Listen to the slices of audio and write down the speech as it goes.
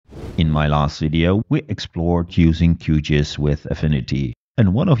In my last video, we explored using QGIS with Affinity,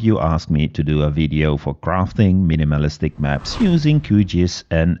 and one of you asked me to do a video for crafting minimalistic maps using QGIS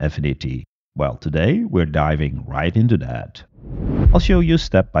and Affinity. Well, today we're diving right into that. I'll show you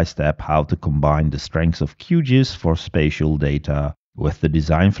step by step how to combine the strengths of QGIS for spatial data with the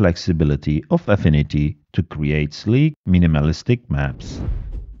design flexibility of Affinity to create sleek, minimalistic maps.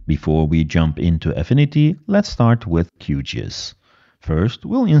 Before we jump into Affinity, let's start with QGIS. First,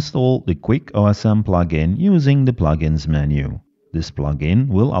 we'll install the QuickOSM plugin using the Plugins menu. This plugin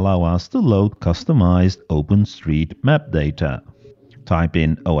will allow us to load customized OpenStreetMap data. Type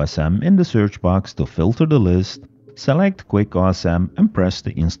in OSM in the search box to filter the list, select QuickOSM and press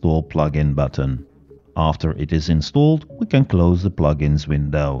the Install Plugin button. After it is installed, we can close the plugins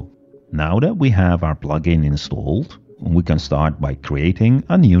window. Now that we have our plugin installed, we can start by creating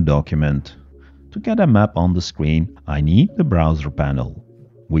a new document. To get a map on the screen, I need the browser panel,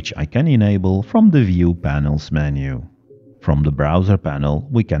 which I can enable from the View Panels menu. From the browser panel,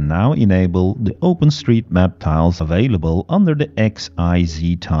 we can now enable the OpenStreetMap tiles available under the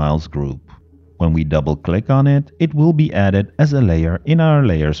XIZ tiles group. When we double-click on it, it will be added as a layer in our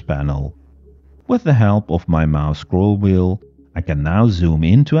Layers panel. With the help of my mouse scroll wheel, I can now zoom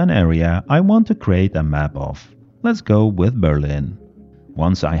into an area I want to create a map of. Let's go with Berlin.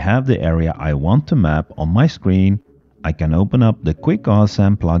 Once I have the area I want to map on my screen, I can open up the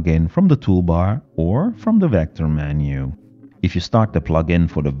QuickOSM plugin from the toolbar or from the vector menu. If you start the plugin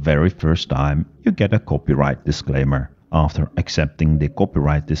for the very first time, you get a copyright disclaimer. After accepting the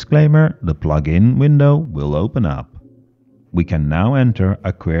copyright disclaimer, the plugin window will open up. We can now enter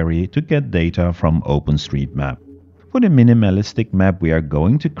a query to get data from OpenStreetMap. For the minimalistic map we are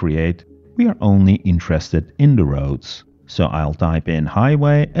going to create, we are only interested in the roads. So I'll type in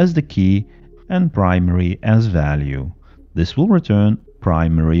highway as the key and primary as value. This will return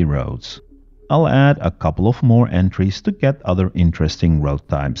primary roads. I'll add a couple of more entries to get other interesting road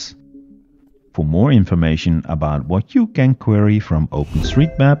types. For more information about what you can query from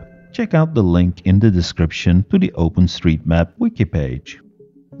OpenStreetMap, check out the link in the description to the OpenStreetMap wiki page.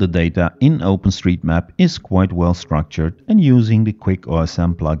 The data in OpenStreetMap is quite well structured, and using the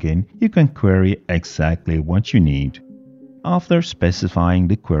QuickOSM plugin, you can query exactly what you need. After specifying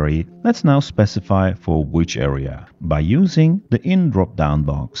the query, let's now specify for which area. By using the In drop-down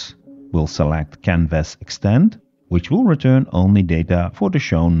box, we'll select Canvas Extend, which will return only data for the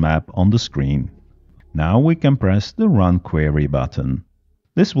shown map on the screen. Now we can press the Run Query button.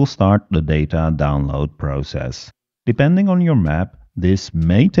 This will start the data download process. Depending on your map, this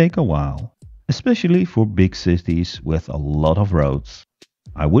may take a while, especially for big cities with a lot of roads.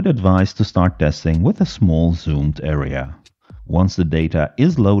 I would advise to start testing with a small zoomed area. Once the data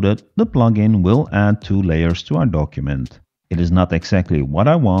is loaded, the plugin will add 2 layers to our document. It is not exactly what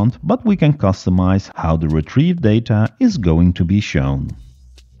I want, but we can customize how the retrieved data is going to be shown.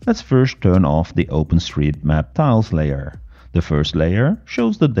 Let's first turn off the OpenStreetMap tiles layer. The first layer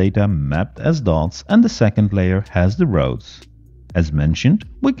shows the data mapped as dots and the second layer has the roads. As mentioned,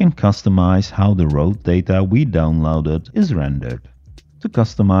 we can customize how the road data we downloaded is rendered. To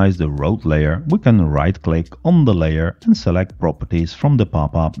customize the road layer, we can right-click on the layer and select Properties from the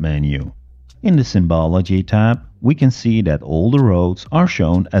pop-up menu. In the Symbology tab, we can see that all the roads are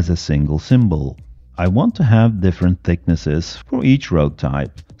shown as a single symbol. I want to have different thicknesses for each road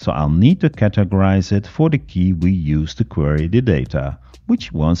type, so I'll need to categorize it for the key we use to query the data,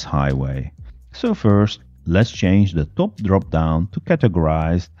 which was highway. So first, let's change the top drop-down to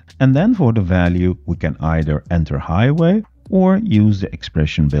categorized, and then for the value, we can either enter highway or use the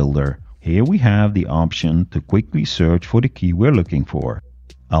expression builder. Here we have the option to quickly search for the key we're looking for.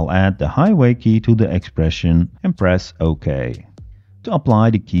 I'll add the highway key to the expression and press OK. To apply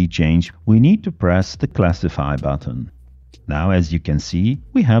the key change, we need to press the Classify button. Now, as you can see,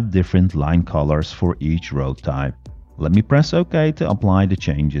 we have different line colors for each road type. Let me press OK to apply the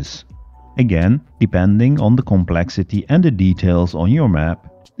changes. Again, depending on the complexity and the details on your map,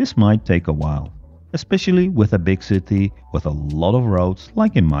 this might take a while, especially with a big city with a lot of roads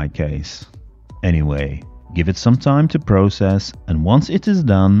like in my case. Anyway, give it some time to process, and once it is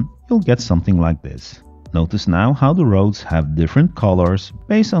done, you'll get something like this. Notice now how the roads have different colors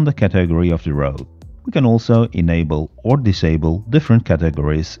based on the category of the road. We can also enable or disable different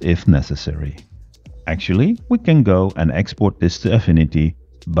categories if necessary. Actually, we can go and export this to Affinity,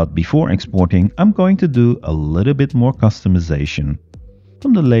 but before exporting, I'm going to do a little bit more customization.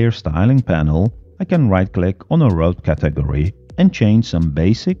 From the Layer Styling panel, I can right-click on a road category and change some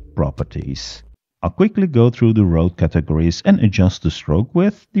basic properties. I'll quickly go through the road categories and adjust the stroke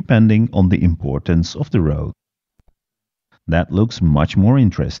width depending on the importance of the road. That looks much more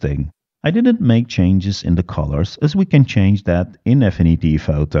interesting. I didn't make changes in the colors as we can change that in Affinity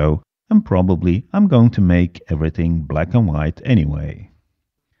Photo, and probably I'm going to make everything black and white anyway.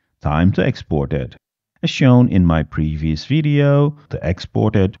 Time to export it. As shown in my previous video, to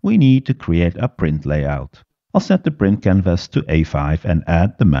export it we need to create a print layout. I'll set the print canvas to A5 and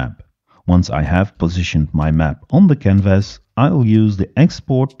add the map. Once I have positioned my map on the canvas, I'll use the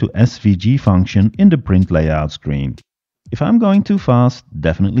export to SVG function in the print layout screen. If I'm going too fast,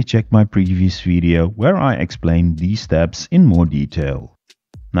 definitely check my previous video where I explain these steps in more detail.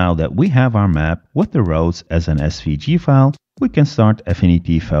 Now that we have our map with the roads as an SVG file, we can start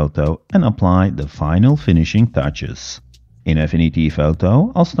Affinity Photo and apply the final finishing touches. In Affinity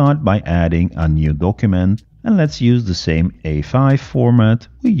Photo, I'll start by adding a new document, and let's use the same A5 format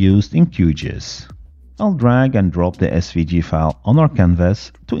we used in QGIS. I'll drag and drop the SVG file on our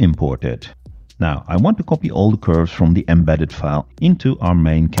canvas to import it. Now I want to copy all the curves from the embedded file into our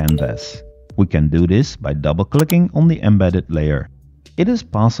main canvas. We can do this by double-clicking on the embedded layer. It is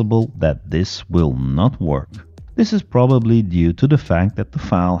possible that this will not work. This is probably due to the fact that the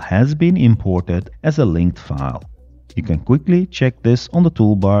file has been imported as a linked file. You can quickly check this on the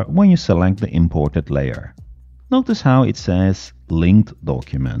toolbar when you select the imported layer. Notice how it says linked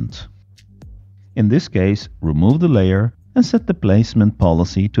document. In this case, remove the layer and set the placement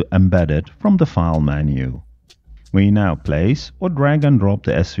policy to embed it from the file menu. When you now place or drag and drop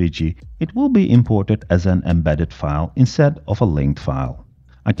the SVG, it will be imported as an embedded file instead of a linked file.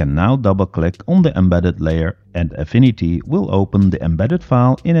 I can now double-click on the embedded layer and Affinity will open the embedded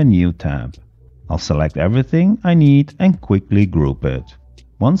file in a new tab. I'll select everything I need and quickly group it.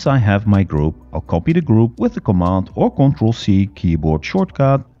 Once I have my group, I'll copy the group with the Command or Ctrl+C keyboard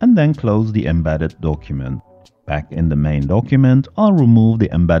shortcut and then close the embedded document. Back in the main document, I'll remove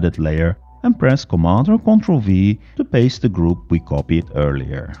the embedded layer and press Command or Ctrl+V to paste the group we copied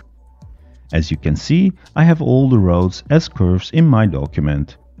earlier. As you can see, I have all the roads as curves in my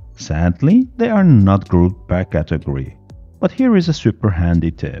document. Sadly, they are not grouped by category. But here is a super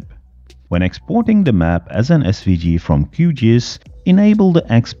handy tip. When exporting the map as an SVG from QGIS, enable the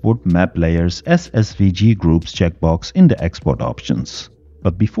Export Map Layers as SVG Groups checkbox in the export options.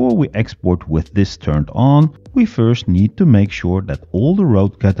 But before we export with this turned on, we first need to make sure that all the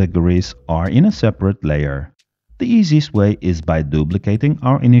road categories are in a separate layer. The easiest way is by duplicating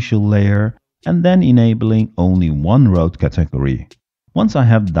our initial layer and then enabling only one road category. Once I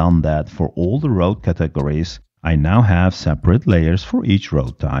have done that for all the road categories, I now have separate layers for each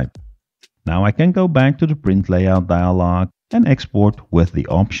road type. Now I can go back to the print layout dialog and export with the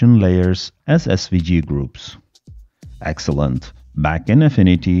option layers as SVG groups. Excellent! Back in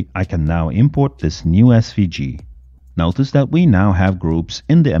Affinity, I can now import this new SVG. Notice that we now have groups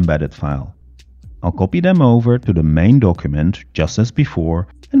in the embedded file. I'll copy them over to the main document just as before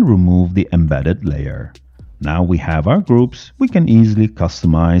and remove the embedded layer. Now we have our groups, we can easily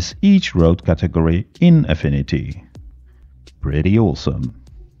customize each road category in Affinity. Pretty awesome!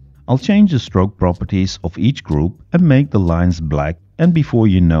 I'll change the stroke properties of each group and make the lines black, and before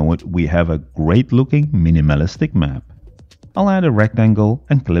you know it, we have a great looking minimalistic map. I'll add a rectangle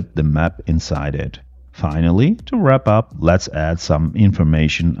and clip the map inside it. Finally, to wrap up, let's add some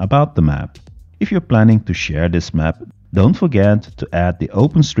information about the map. If you're planning to share this map, don't forget to add the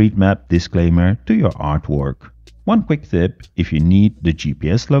OpenStreetMap disclaimer to your artwork. One quick tip, if you need the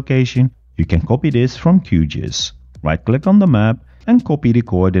GPS location, you can copy this from QGIS. Right-click on the map and copy the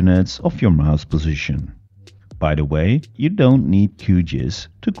coordinates of your mouse position. By the way, you don't need QGIS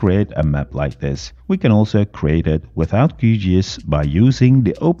to create a map like this. We can also create it without QGIS by using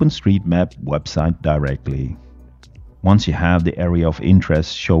the OpenStreetMap website directly. Once you have the area of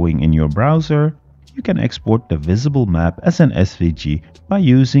interest showing in your browser, you can export the visible map as an SVG by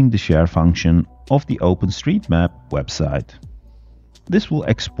using the share function of the OpenStreetMap website. This will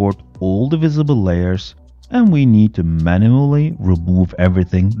export all the visible layers, and we need to manually remove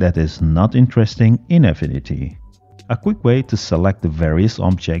everything that is not interesting in Affinity. A quick way to select the various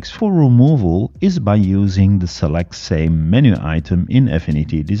objects for removal is by using the Select Same menu item in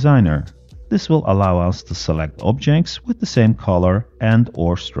Affinity Designer. This will allow us to select objects with the same color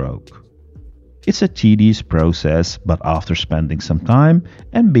and/or stroke. It's a tedious process, but after spending some time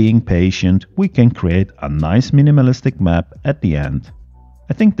and being patient, we can create a nice minimalistic map at the end.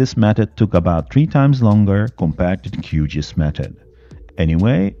 I think this method took about 3 times longer compared to the QGIS method.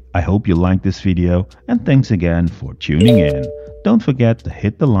 Anyway, I hope you liked this video and thanks again for tuning in. Don't forget to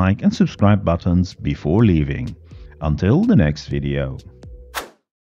hit the like and subscribe buttons before leaving. Until the next video.